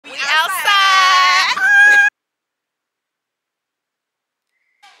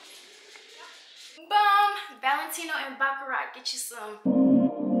Baccarat, get you some.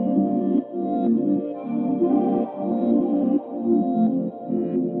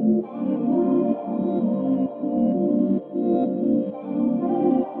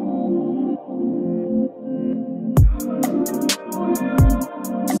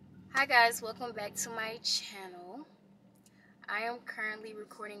 Hi guys, welcome back to my channel. I am currently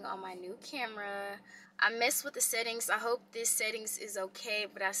recording on my new camera. I messed with the settings. I hope this settings is okay,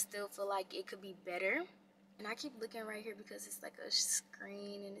 but I still feel like it could be better. And I keep looking right here because it's like a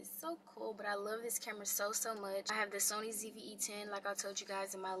screen and it's so cool, but I love this camera so much. I have the Sony ZV-E10 like I told you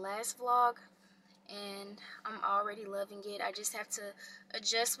guys in my last vlog, and I'm already loving it. I just have to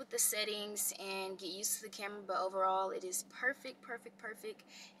adjust with the settings and get used to the camera, but overall it is perfect.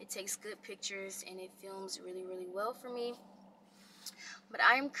 It takes good pictures and it films really well for me. But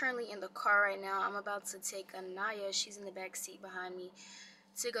I am currently in the car right now. I'm about to take Anaya, she's in the back seat behind me,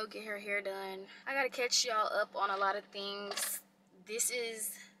 to go get her hair done. I gotta catch y'all up on a lot of things. This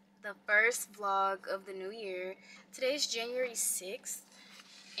is the first vlog of the new year. Today is January 6th.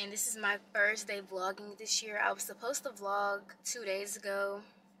 And this is my first day vlogging this year. I was supposed to vlog 2 days ago,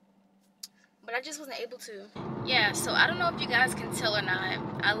 but I just wasn't able to. Yeah, so I don't know if you guys can tell or not.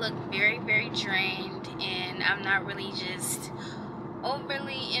 I look very drained, and I'm not really just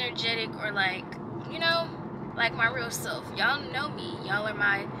overly energetic or like, you know, like my real self. Y'all know me. Y'all are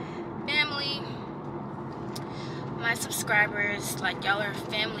my family, my subscribers. Like, y'all are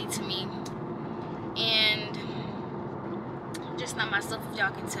family to me. And just not myself, if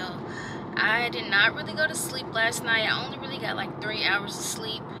y'all can tell. I did not really go to sleep last night. I only really got like 3 hours of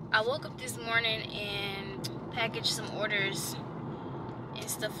sleep. I woke up this morning and packaged some orders and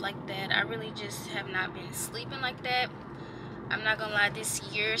stuff like that. I really just have not been sleeping like that. I'm not gonna lie, this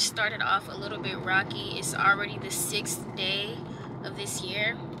year started off a little bit rocky. It's already the 6th day of this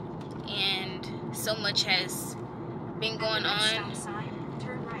year, and so much has been going on.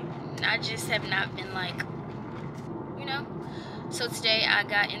 I just have not been like, you know. So today I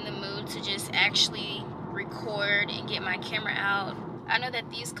got in the mood to just actually record and get my camera out. I know that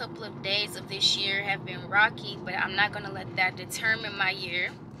these couple of days of this year have been rocky, but I'm not gonna let that determine my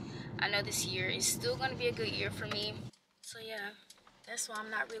year. I know this year is still gonna be a good year for me. So yeah, that's why I'm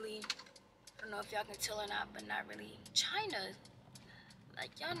not really, I don't know if y'all can tell or not, but not really China.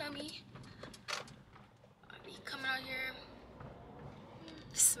 Like, y'all know me. I be coming out here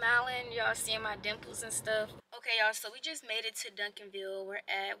smiling, y'all seeing my dimples and stuff. Okay y'all, so we just made it to Duncanville. We're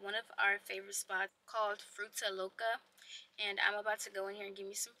at one of our favorite spots called Fruta Loca, and I'm about to go in here and give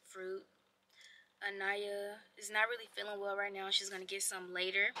me some fruit. Anaya is not really feeling well right now. She's gonna get some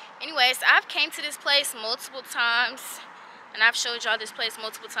later. Anyways, I've came to this place multiple times, and I've showed y'all this place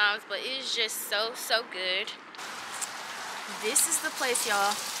multiple times, but it is just so good. This is the place,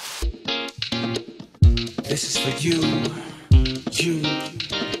 y'all. This is for you,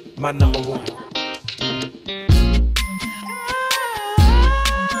 my number one.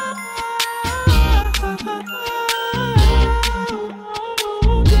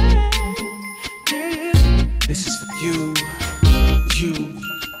 This is for you.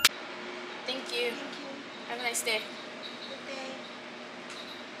 Thank you. Have a nice day.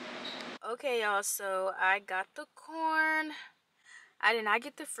 Okay, y'all, so I got the corn. I did not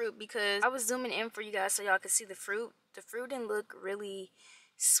get the fruit because I was zooming in for you guys so y'all could see the fruit. The fruit didn't look really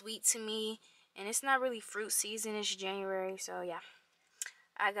sweet to me, and it's not really fruit season. It's January, so yeah.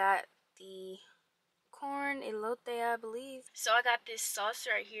 I got the corn elote, I believe. So I got this sauce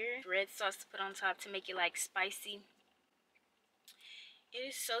right here, red sauce to put on top to make it like spicy. It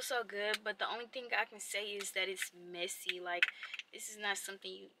is so good, but the only thing I can say is that it's messy. Like, this is not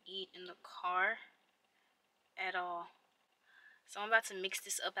something you eat in the car at all. So I'm about to mix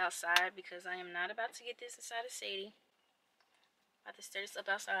this up outside because I am not about to get this inside of Sadie. About to stir this up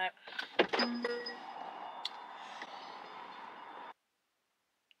outside.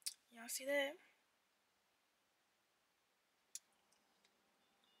 Y'all see that?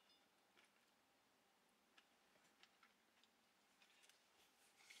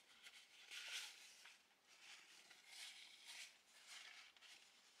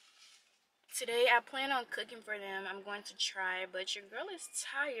 Today I plan on cooking for them. I'm going to try, but your girl is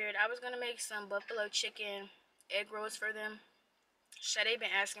tired. I was going to make some buffalo chicken egg rolls for them. Sade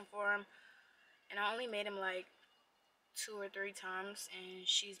been asking for them, and I only made them like 2 or 3 times, and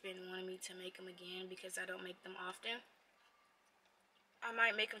she's been wanting me to make them again because I don't make them often. I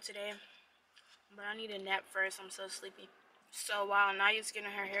might make them today, but I need a nap first. I'm so sleepy. So while Naya's getting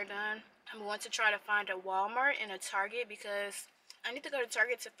her hair done, I'm going to try to find a Walmart and a Target because I need to go to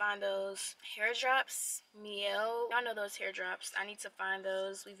Target to find those hair drops. Miel, y'all know those hair drops. I need to find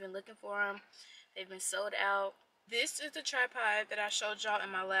those. We've been looking for them. They've been sold out. This is the tripod that I showed y'all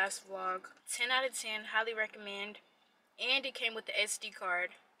in my last vlog. 10 out of 10, highly recommend. And it came with the SD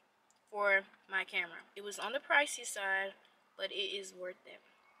card for my camera. It was on the pricey side, but it is worth it.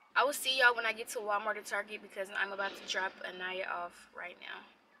 I will see y'all when I get to Walmart or Target because I'm about to drop Anaya off right now.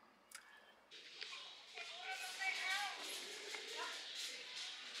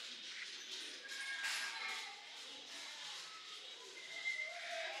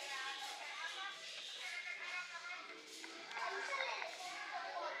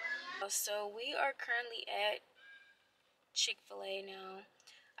 So we are currently at Chick-fil-A now.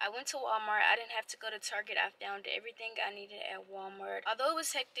 I went to Walmart. I didn't have to go to Target. I found everything I needed at Walmart. Although it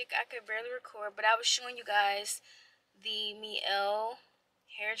was hectic, I could barely record, but I was showing you guys the Mielle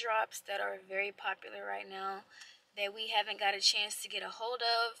hair drops that are very popular right now that we haven't got a chance to get a hold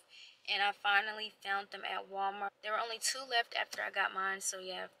of, and I finally found them at Walmart. There were only 2 left after I got mine, so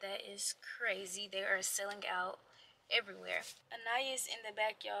yeah, that is crazy. They are selling out everywhere. Anaya is in the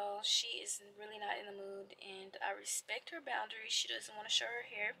back, y'all. She is really not in the mood, and I respect her boundaries. She doesn't want to show her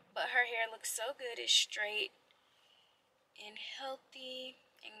hair, but her hair looks so good. It's straight and healthy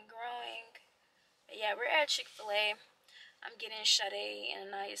and growing. But yeah, we're at Chick-fil-A. I'm getting Sade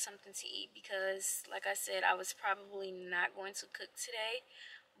and Anaya something to eat because, like I said, I was probably not going to cook today,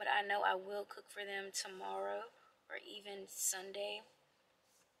 but I know I will cook for them tomorrow or even Sunday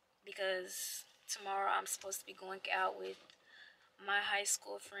because tomorrow I'm supposed to be going out with my high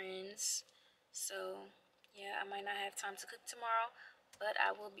school friends. So yeah, I might not have time to cook tomorrow, but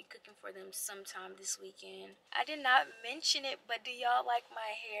I will be cooking for them sometime this weekend. I did not mention it, but do y'all like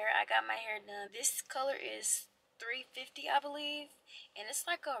my hair? I got my hair done. This color is $3.50, I believe, and it's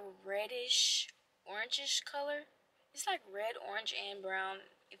like a reddish orangish color. It's like red, orange, and brown,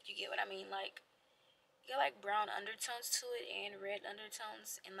 if you get what I mean. Like, you got like brown undertones to it and red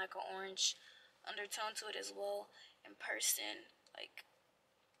undertones and like an orange undertone to it as well. In person, like,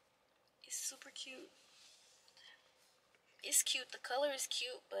 it's super cute. It's cute. The color is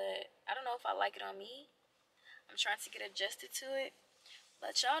cute, but I don't know if I like it on me. I'm trying to get adjusted to it.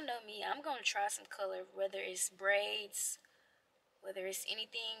 But y'all know me, I'm gonna try some color, whether it's braids, whether it's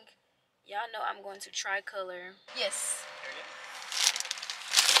anything. Y'all know I'm going to try color. Yes.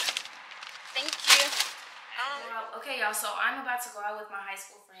 Thank you. Okay, y'all, so I'm about to go out with my high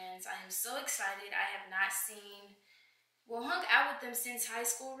school friends. I am so excited. I have not hung out with them since high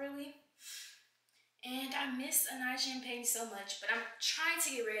school, really. And I miss Anaja and Peyton so much, but I'm trying to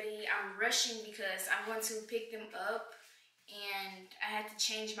get ready. I'm rushing because I'm going to pick them up, and I had to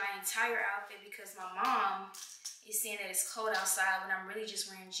change my entire outfit because my mom is saying that it's cold outside when I'm really just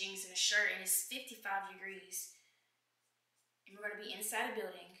wearing jeans and a shirt, and it's 55 degrees. And we're going to be inside a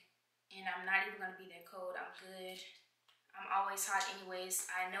building. And I'm not even going to be that cold. I'm good. I'm always hot anyways.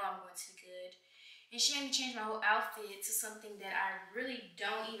 I know I'm going to be good. And she made me change my whole outfit to something that I really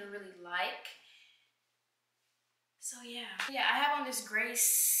don't even really like. So yeah. Yeah, I have on this gray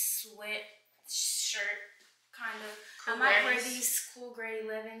sweat shirt, kind of. Cool, I might wear these cool gray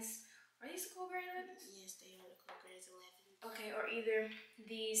 11s. Are these cool gray 11s? Yes, they are the cool gray 11s. Okay, or either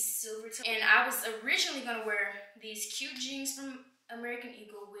these silver tones. And I was originally going to wear these cute jeans from American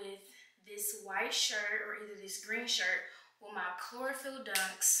Eagle with this white shirt or either this green shirt with my chlorophyll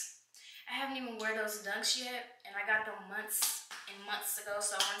dunks. I haven't even wear those dunks yet, and I got them months and months ago,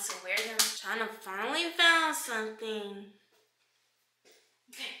 so I wanted to wear them. Trying to finally found something.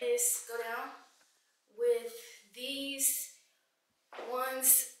 Okay, this go down with these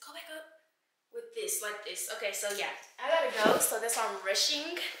ones. Go back up with this, like this. Okay, so yeah, I gotta go, so that's why I'm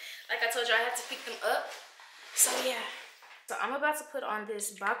rushing. Like I told you, I have to pick them up. So yeah. So I'm about to put on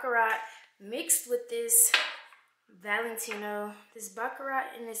this Baccarat mixed with this Valentino. This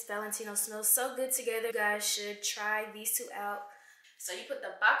Baccarat and this Valentino smells so good together. You guys should try these two out. So you put the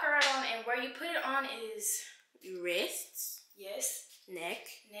Baccarat on, and where you put it on is Wrists. yes, Neck.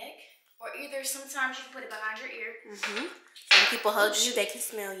 or either sometimes you can put it behind your ear. Some people hug you, they can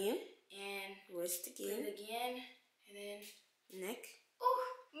smell you. And Wrist put again. it again, and then Neck.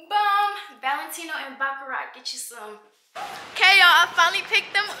 ooh, boom! Valentino and Baccarat, get you some. Okay, y'all, I finally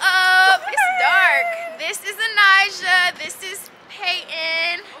picked them up. It's dark. This is Anaja. This is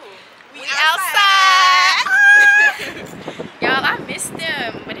Peyton. We outside. Y'all, I missed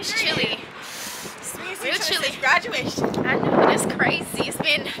them, but it's chilly. It's real chilly. Graduation. I know, that's crazy. It's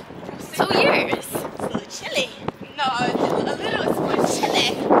been 2 years. It's a little chilly. No, a little. It's more chilly.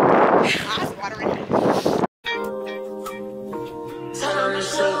 Eyes watering.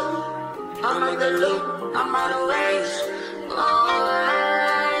 I'm in the loop, I'm out of ways.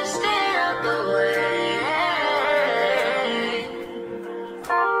 Oh, stay out the way.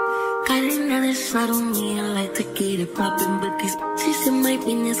 Got another side on me, I like to get poppin', but these bitches in my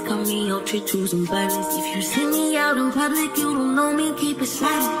business call me ultra choosing violence. If you see me out in public, you don't know me, keep it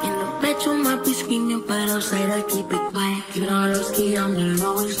silent. In the bedroom, I be screaming, but outside I keep it quiet. You know, Rusky, I'm the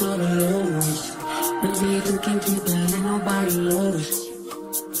lowest of the lowest. Baby, if you can keep it, ain't nobody knows.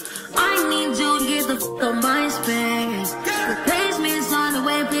 I need you to get the fuck on my space. Replacement's on the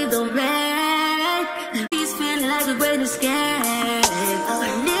way, please don't break. He's feeling like a great escape. I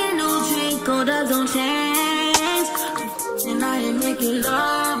need a new drink, cold up, don't change. And I ain't making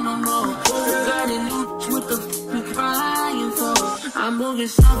love no more. Got a new what the fuck you crying for? I'm moving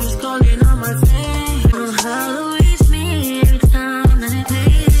soft, it's calling on my face. You know how to reach me every time that it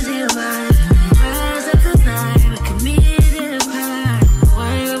plays in my rise up the night, we committed a crime.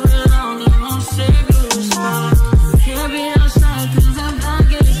 Wherever long, you won't save your spot. Can't be outside, cause I'm not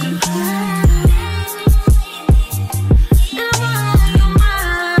getting too high. And I'm on your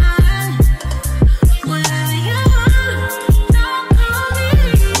mind. Whenever you want, don't call me.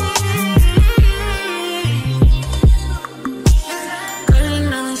 Girl, you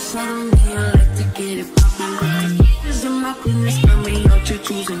know it's on me, I like to get it poppin'. This in my business, I mean, out you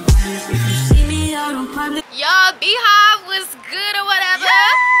choosing violence. If you see me out in public, Y'all, Beehive was good or whatever.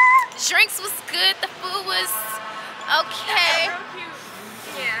 Drinks was good. The food was okay.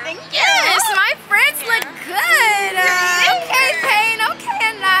 Yes, my friends look good. Okay, Payne. Okay,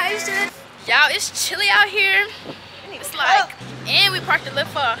 Elijah. Y'all, it's chilly out here. It's like, and we parked a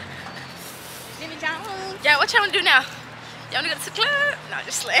little far. Jimmy Jones. Yeah, what y'all wanna do now? Y'all wanna go to the club? No,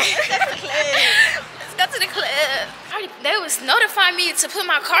 just like. Let's go to the club. They was notifying me to put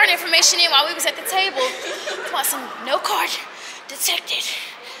my card information in while we was at the table. Want some no card detected.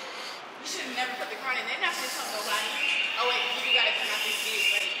 You should have never put the card in. They're not gonna tell nobody. Oh wait, you gotta come out this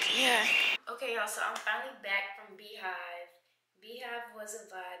video, right? Yeah. Okay, y'all, so I'm finally back from Beehive. Beehive was a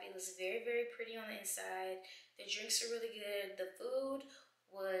vibe. It was very, very pretty on the inside. The drinks were really good. The food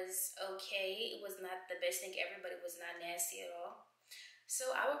was okay. It was not the best thing ever, but it was not nasty at all.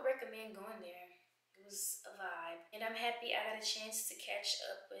 So I would recommend going there. It was a vibe. And I'm happy I got a chance to catch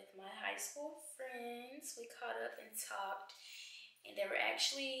up with my high school friends. We caught up and talked. And they were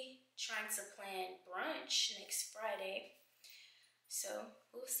actually trying to plan brunch next Friday. So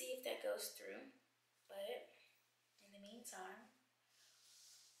we'll see if that goes through. But in the meantime,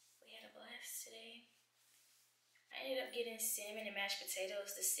 we had a blast today. I ended up getting salmon and mashed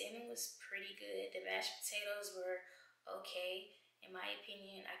potatoes. The salmon was pretty good. The mashed potatoes were okay. In my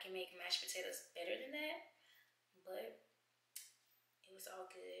opinion, I can make mashed potatoes better than that. But it was all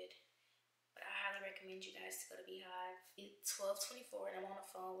good. But I highly recommend you guys to go to Beehive. It's 12:24 and I'm on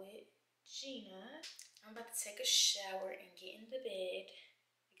the phone with Gina. I'm about to take a shower and get in the bed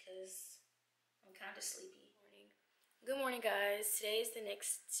because I'm kind of sleepy. Good morning, guys. Today is the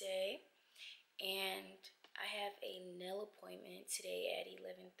next day and I have a nail appointment today at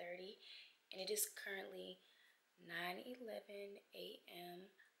 11:30 and it is currently 9:11 a.m.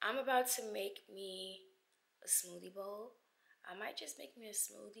 I'm about to make me a smoothie bowl. I might just make me a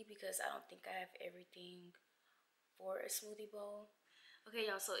smoothie because I don't think I have everything for a smoothie bowl. Okay,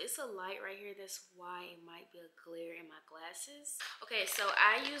 y'all, so it's a light right here. That's why it might be a glare in my glasses. Okay, so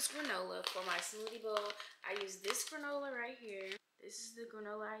I use granola for my smoothie bowl. I use this granola right here. This is the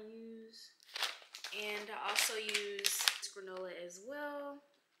granola I use. And I also use this granola as well.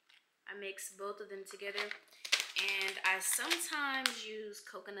 I mix both of them together. And I sometimes use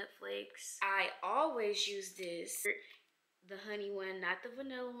coconut flakes. I always use this. The honey one, not the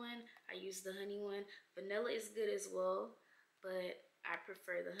vanilla one. I use the honey one. Vanilla is good as well, but I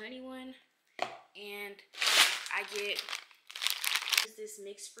prefer the honey one. And I get this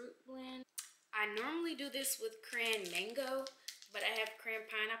mixed fruit blend. I normally do this with cran mango, but I have cran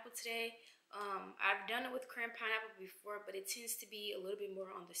pineapple today. I've done it with cran pineapple before, but it tends to be a little bit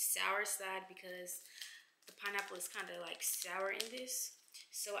more on the sour side because the pineapple is kind of like sour in this.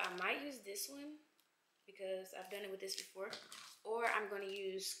 So I might use this one because I've done it with this before, or I'm going to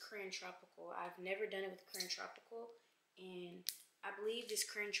use Cran Tropical. I've never done it with Cran Tropical, and I believe this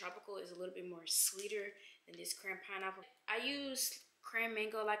Cran Tropical is a little bit more sweeter than this Cran Pineapple. I use Cran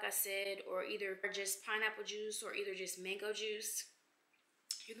Mango, like I said, or either just pineapple juice or either just mango juice.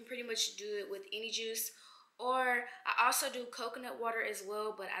 You can pretty much do it with any juice, or I also do coconut water as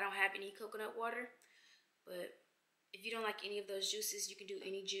well, but I don't have any coconut water. But if you don't like any of those juices, you can do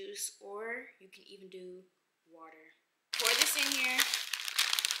any juice, or you can even do water. Pour this in here.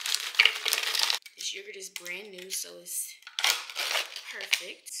 This yogurt is brand new, so it's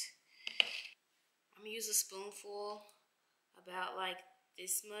perfect. I'm gonna use a spoonful, about like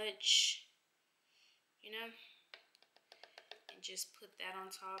this much, you know, and just put that on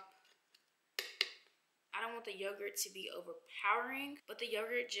top. I don't want the yogurt to be overpowering, but the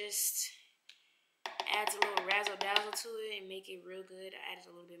yogurt just adds a little razzle dazzle to it and make it real good. I added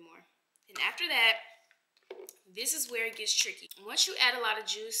a little bit more. And after that, this is where it gets tricky. Once you add a lot of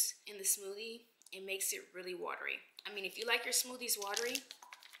juice in the smoothie, it makes it really watery. I mean, if you like your smoothies watery,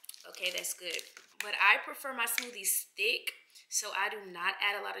 okay, that's good. But I prefer my smoothies thick, so I do not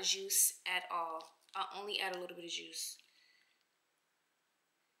add a lot of juice at all. I only add a little bit of juice.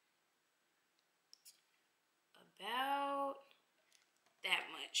 About that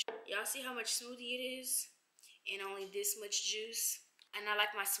much. Y'all see how much smoothie it is? And only this much juice. And I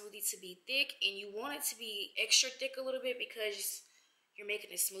like my smoothie to be thick, and you want it to be extra thick a little bit because you're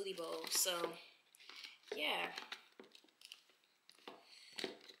making a smoothie bowl. So, yeah.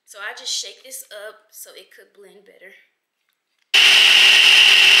 So I just shake this up so it could blend better.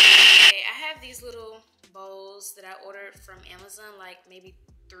 Okay, I have these little bowls that I ordered from Amazon like maybe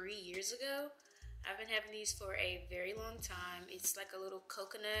 3 years ago. I've been having these for a very long time. It's like a little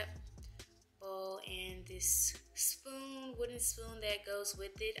coconut bowl and this spoon, wooden spoon that goes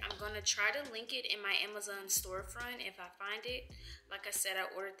with it. I'm gonna try to link it in my Amazon storefront if I find it. Like I said,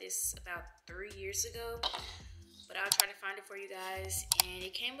 I ordered this about 3 years ago, but I'll try to find it for you guys. And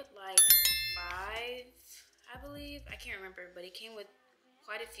it came with like 5, I believe. I can't remember, but it came with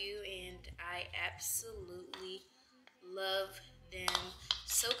quite a few, and I absolutely love them.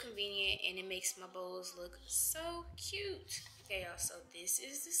 So convenient, and it makes my bowls look so cute. Okay, y'all, so this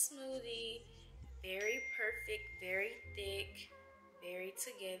is the smoothie. Very perfect, very thick, very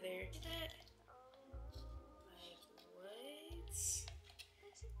together. Look at that. Like, what?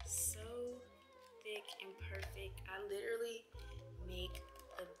 So thick and perfect. I literally make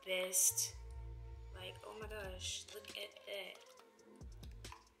the best. Like, oh my gosh, look at that.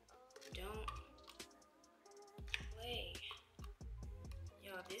 Don't play.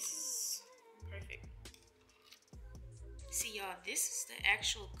 Y'all, this is perfect. See, y'all, this is the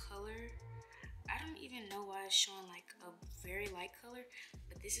actual color. I don't even know why it's showing like a very light color,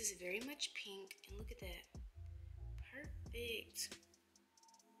 but this is very much pink, and look at that. Perfect.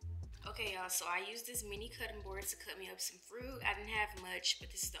 Okay, y'all, so I used this mini cutting board to cut me up some fruit. I didn't have much, but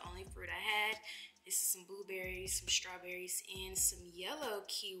this is the only fruit I had. This is some blueberries, some strawberries, and some yellow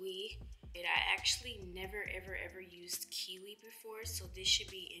kiwi. And I actually never ever used kiwi before, so this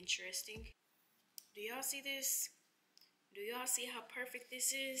should be interesting. Do y'all see this? Do y'all see how perfect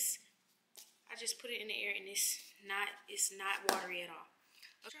this is? I just put it in the air and it's not watery at all.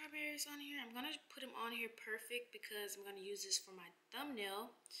 Strawberries on here. I'm gonna put them on here perfect because I'm gonna use this for my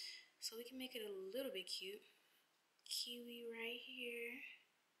thumbnail, so we can make it a little bit cute. Kiwi right here.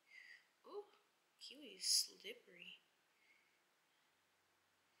 Oh, kiwi is slippery.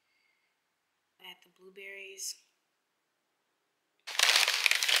 Add the blueberries.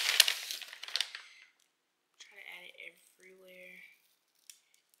 Try to add it everywhere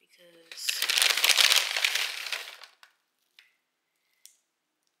because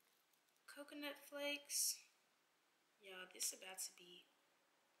coconut flakes. Y'all, this is about to be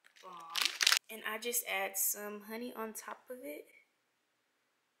bomb. And I just add some honey on top of it.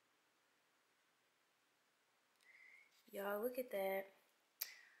 Y'all, look at that.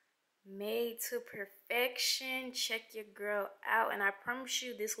 Made to perfection. Check your girl out, and I promise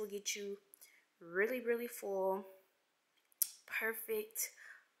you this will get you really full. Perfect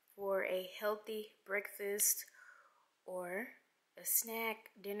for a healthy breakfast or a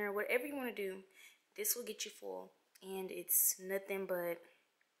snack, dinner, whatever you want to do. This will get you full, and it's nothing but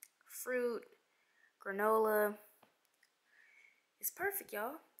fruit, granola. It's perfect,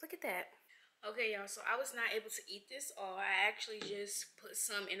 y'all. Look at that. Okay, y'all, so I was not able to eat this all. I actually just put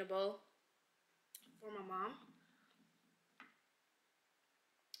some in a bowl for my mom.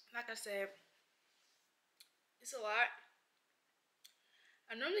 Like I said, it's a lot.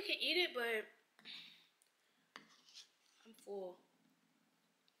 I normally can eat it, but I'm full.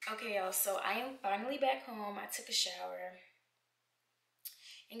 Okay, y'all, so I am finally back home. I took a shower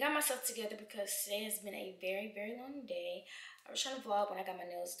and got myself together because today has been a very long day. I was trying to vlog when I got my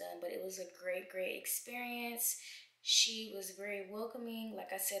nails done, but it was a great experience. She was very welcoming.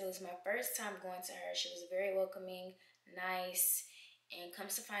 Like I said, it was my first time going to her. She was very welcoming, nice, and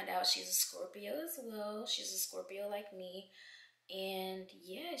comes to find out she's a Scorpio as well. She's a Scorpio like me. And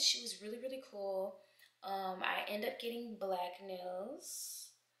yeah, she was really cool. I ended up getting black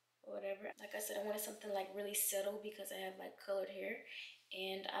nails or whatever. Like I said, I wanted something like really settled because I have like colored hair,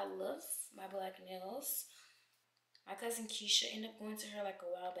 and I love my black nails. My cousin Keisha ended up going to her like a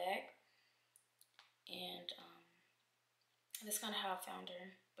while back, and that's kind of how I found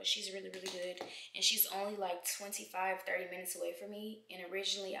her. but she's really, really good. And she's only like 25, 30 minutes away from me. And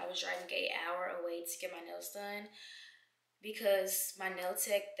originally I was driving an hour away to get my nails done, because my nail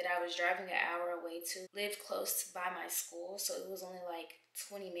tech that I was driving an hour away to lived close by my school. So it was only like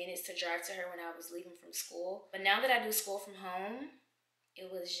 20 minutes to drive to her when I was leaving from school. But now that I do school from home, it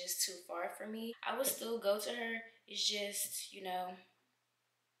was just too far for me. I would still go to her. It's just, you know,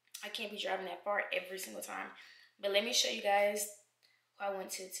 I can't be driving that far every single time. But let me show you guys who I went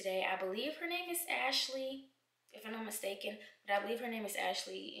to today. I believe her name is Ashley, if I'm not mistaken. But I believe her name is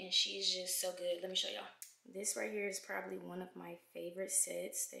Ashley, and she's just so good. Let me show y'all. This right here is probably one of my favorite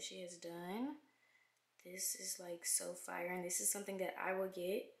sets that she has done. This is like so fire, and this is something that I will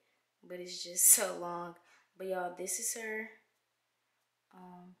get, but it's just so long. But y'all, this is her.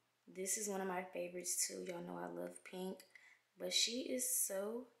 This is one of my favorites too. Y'all know I love pink, but she is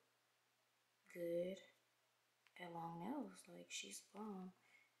so good at long nails. Like, she's bomb.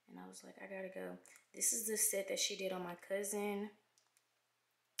 And I was like, I gotta go. This is the set that she did on my cousin.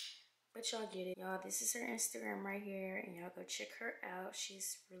 But y'all get it. Y'all, this is her Instagram right here, and y'all go check her out.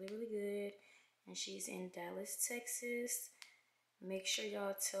 She's really, really good, and she's in Dallas, Texas. Make sure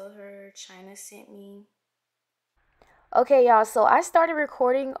y'all tell her China sent me. Okay, y'all, so I started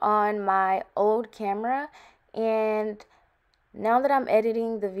recording on my old camera, and now that I'm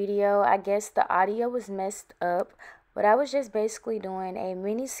editing the video, I guess the audio was messed up, but I was just basically doing a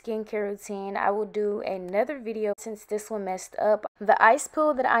mini skincare routine. I will do another video since this one messed up. The ice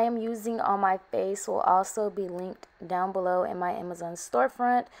pool that I am using on my face will also be linked down below in my Amazon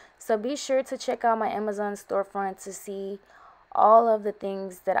storefront, so be sure to check out my Amazon storefront to see all of the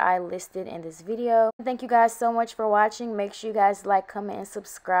things that I listed in this video. Thank you guys so much for watching. Make sure you guys like, comment, and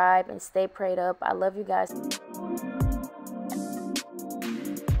subscribe, and stay prayed up. I love you guys.